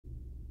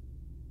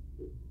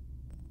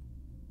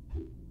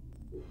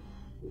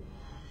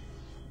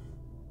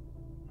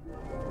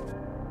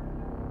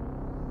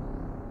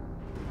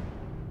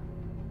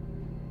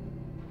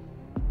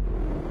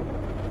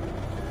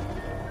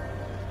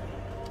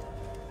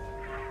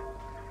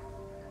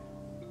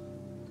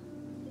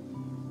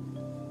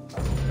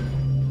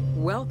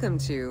Welcome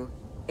to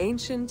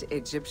Ancient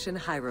Egyptian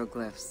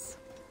Hieroglyphs.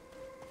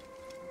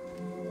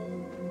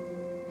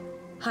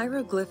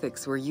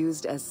 Hieroglyphics were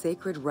used as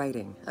sacred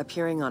writing,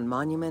 appearing on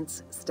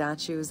monuments,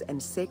 statues,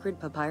 and sacred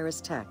papyrus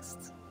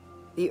texts.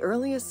 The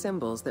earliest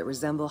symbols that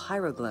resemble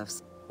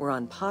hieroglyphs were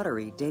on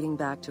pottery dating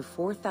back to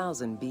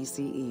 4000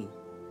 BCE.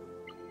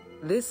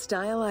 This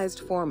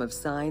stylized form of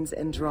signs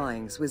and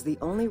drawings was the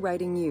only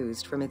writing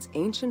used from its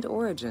ancient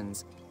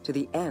origins to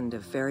the end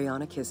of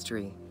pharaonic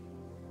history.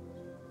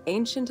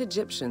 Ancient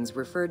Egyptians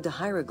referred to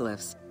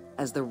hieroglyphs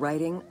as the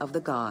writing of the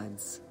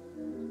gods.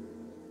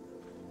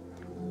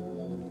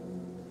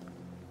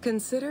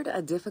 Considered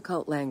a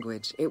difficult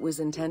language, it was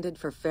intended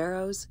for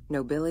pharaohs,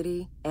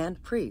 nobility,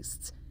 and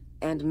priests,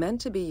 and meant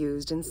to be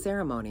used in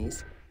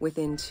ceremonies,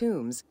 within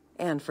tombs,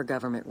 and for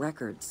government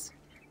records.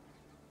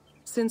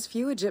 Since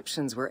few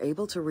Egyptians were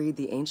able to read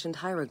the ancient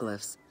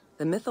hieroglyphs,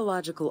 the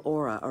mythological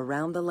aura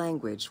around the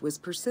language was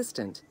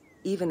persistent,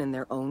 even in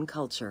their own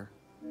culture.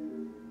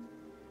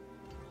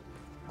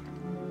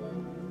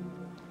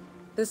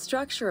 The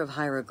structure of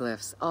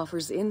hieroglyphs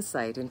offers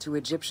insight into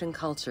Egyptian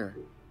culture,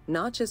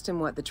 not just in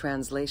what the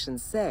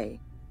translations say,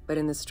 but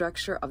in the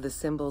structure of the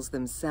symbols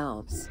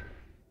themselves.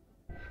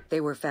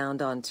 They were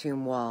found on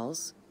tomb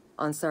walls,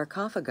 on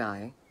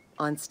sarcophagi,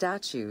 on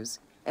statues,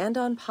 and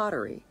on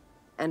pottery,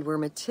 and were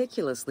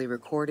meticulously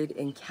recorded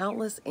in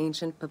countless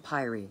ancient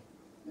papyri.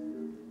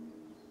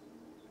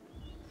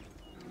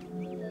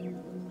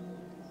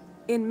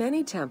 In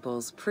many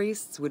temples,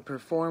 priests would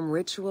perform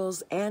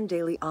rituals and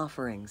daily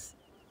offerings.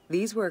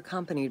 These were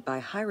accompanied by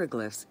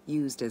hieroglyphs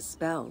used as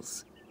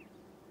spells.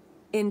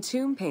 In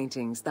tomb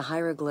paintings, the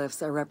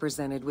hieroglyphs are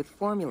represented with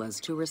formulas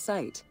to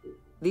recite.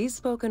 These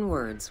spoken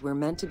words were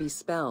meant to be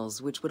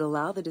spells which would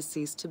allow the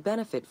deceased to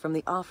benefit from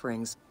the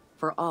offerings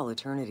for all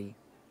eternity.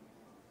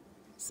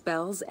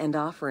 Spells and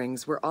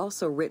offerings were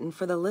also written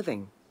for the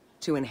living,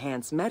 to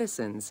enhance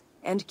medicines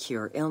and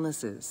cure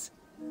illnesses.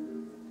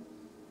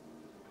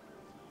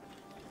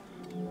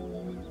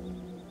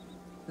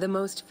 The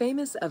most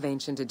famous of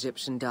ancient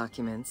Egyptian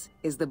documents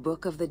is the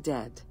Book of the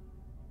Dead.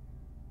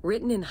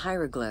 Written in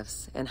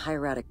hieroglyphs and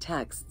hieratic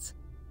texts,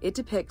 it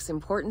depicts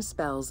important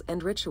spells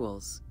and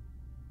rituals.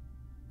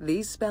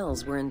 These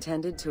spells were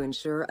intended to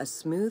ensure a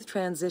smooth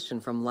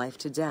transition from life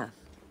to death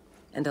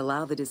and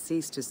allow the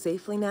deceased to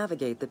safely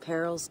navigate the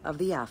perils of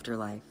the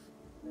afterlife.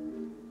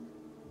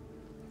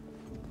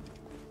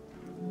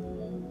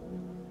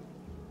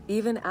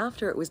 Even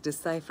after it was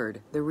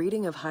deciphered, the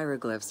reading of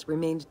hieroglyphs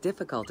remained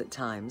difficult at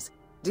times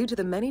due to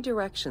the many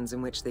directions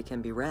in which they can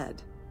be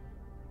read.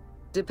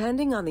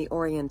 Depending on the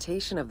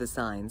orientation of the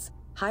signs,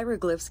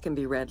 hieroglyphs can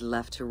be read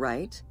left to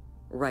right,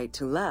 right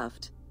to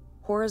left,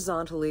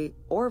 horizontally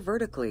or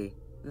vertically,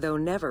 though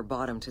never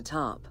bottom to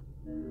top.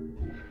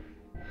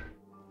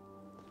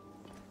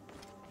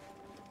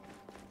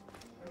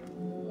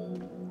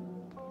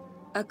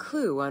 A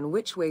clue on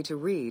which way to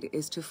read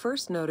is to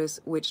first notice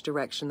which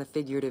direction the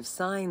figurative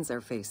signs are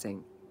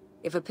facing.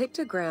 If a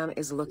pictogram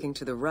is looking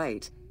to the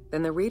right,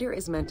 then the reader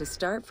is meant to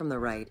start from the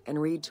right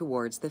and read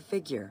towards the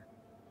figure.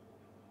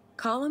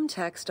 Column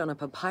text on a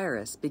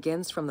papyrus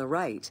begins from the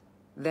right,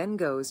 then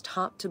goes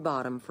top to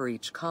bottom for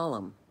each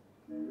column.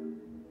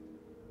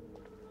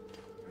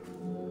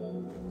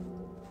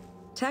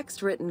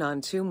 Text written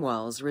on tomb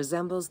walls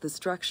resembles the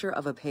structure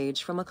of a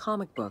page from a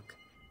comic book.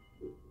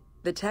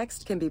 The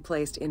text can be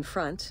placed in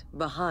front,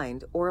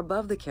 behind, or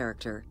above the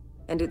character,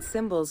 and its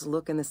symbols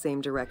look in the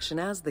same direction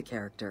as the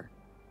character.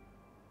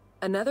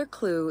 Another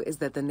clue is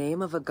that the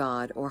name of a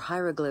god or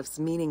hieroglyphs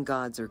meaning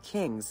gods or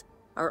kings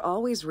are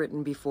always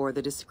written before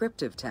the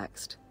descriptive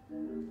text.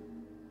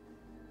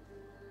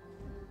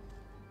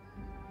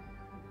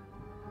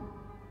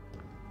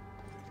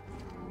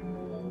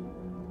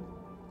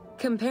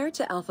 Compared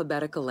to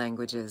alphabetical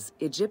languages,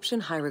 Egyptian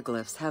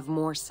hieroglyphs have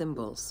more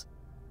symbols.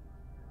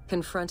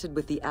 Confronted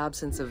with the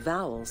absence of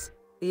vowels,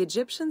 the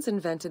Egyptians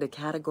invented a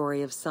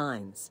category of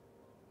signs.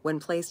 When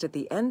placed at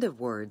the end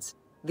of words,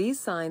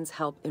 these signs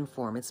help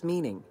inform its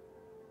meaning.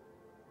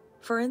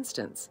 For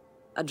instance,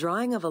 a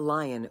drawing of a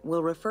lion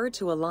will refer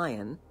to a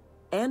lion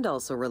and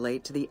also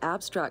relate to the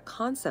abstract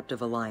concept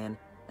of a lion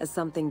as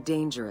something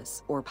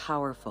dangerous or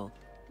powerful.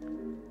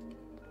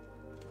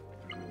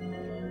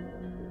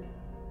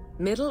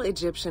 Middle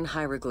Egyptian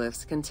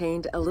hieroglyphs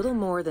contained a little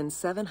more than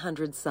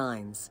 700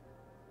 signs.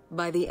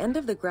 By the end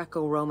of the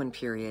Greco-Roman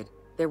period,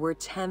 there were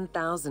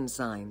 10,000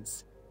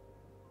 signs.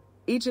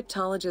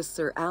 Egyptologist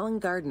Sir Alan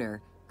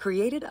Gardner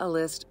created a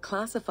list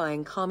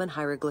classifying common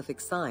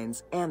hieroglyphic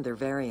signs and their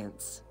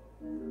variants.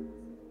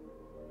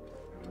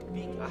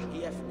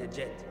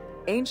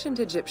 Ancient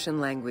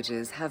Egyptian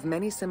languages have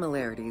many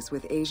similarities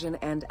with Asian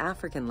and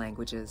African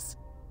languages.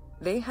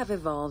 They have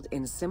evolved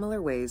in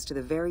similar ways to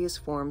the various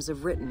forms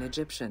of written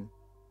Egyptian.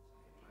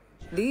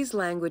 These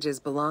languages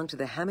belong to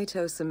the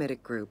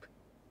Hamito-Semitic group.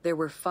 There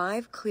were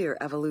 5 clear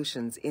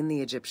evolutions in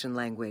the Egyptian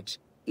language,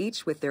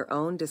 each with their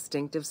own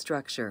distinctive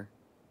structure.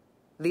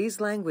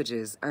 These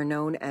languages are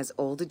known as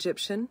Old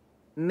Egyptian,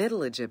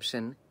 Middle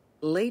Egyptian,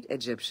 Late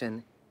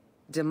Egyptian,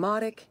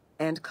 Demotic,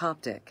 and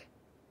Coptic.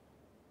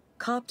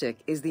 Coptic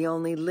is the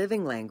only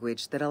living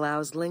language that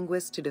allows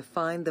linguists to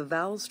define the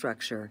vowel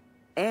structure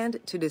and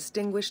to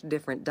distinguish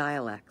different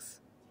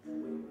dialects.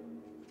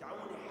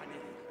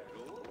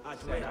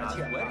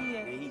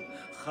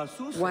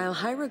 While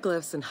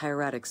hieroglyphs and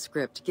hieratic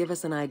script give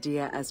us an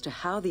idea as to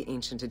how the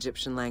ancient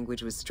Egyptian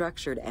language was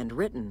structured and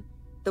written,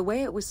 the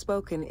way it was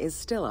spoken is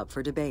still up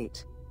for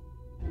debate.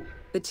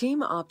 The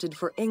team opted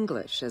for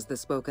English as the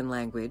spoken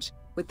language,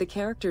 with the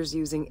characters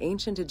using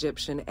ancient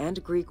Egyptian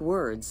and Greek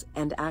words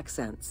and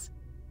accents.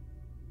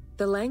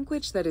 The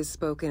language that is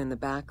spoken in the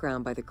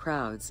background by the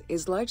crowds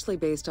is largely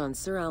based on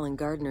Sir Alan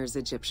Gardner's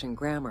Egyptian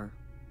grammar.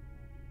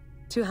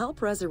 To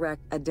help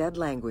resurrect a dead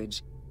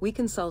language, we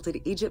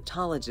consulted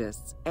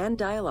Egyptologists and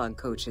dialogue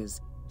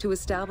coaches to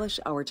establish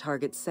our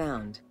target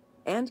sound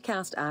and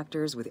cast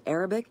actors with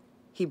Arabic,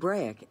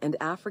 Hebraic, and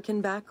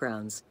African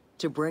backgrounds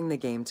to bring the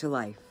game to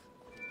life.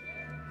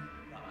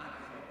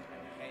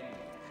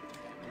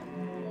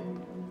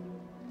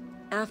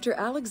 After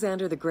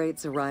Alexander the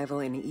Great's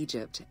arrival in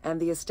Egypt and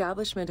the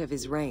establishment of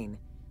his reign,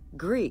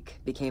 Greek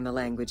became the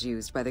language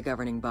used by the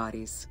governing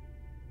bodies.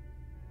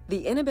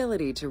 The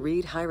inability to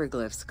read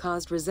hieroglyphs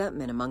caused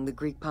resentment among the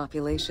Greek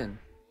population.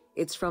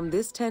 It's from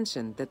this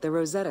tension that the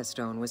Rosetta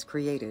Stone was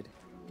created.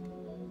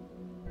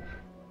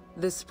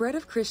 The spread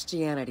of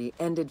Christianity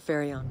ended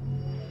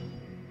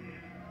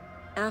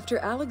After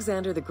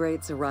Alexander the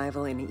Great's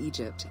arrival in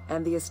Egypt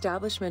and the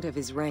establishment of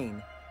his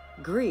reign,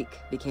 Greek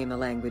became the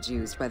language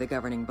used by the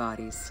governing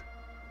bodies.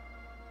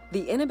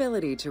 The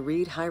inability to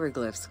read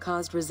hieroglyphs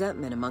caused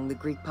resentment among the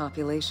Greek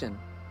population.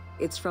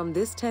 It's from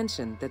this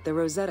tension that the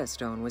Rosetta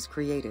Stone was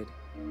created.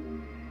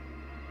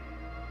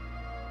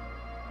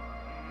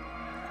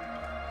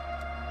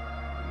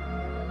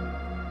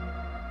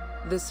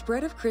 The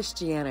spread of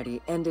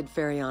Christianity ended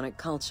pharaonic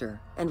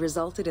culture and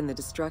resulted in the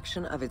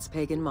destruction of its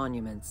pagan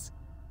monuments.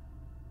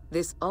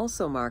 This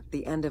also marked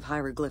the end of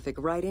hieroglyphic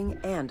writing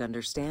and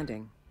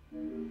understanding.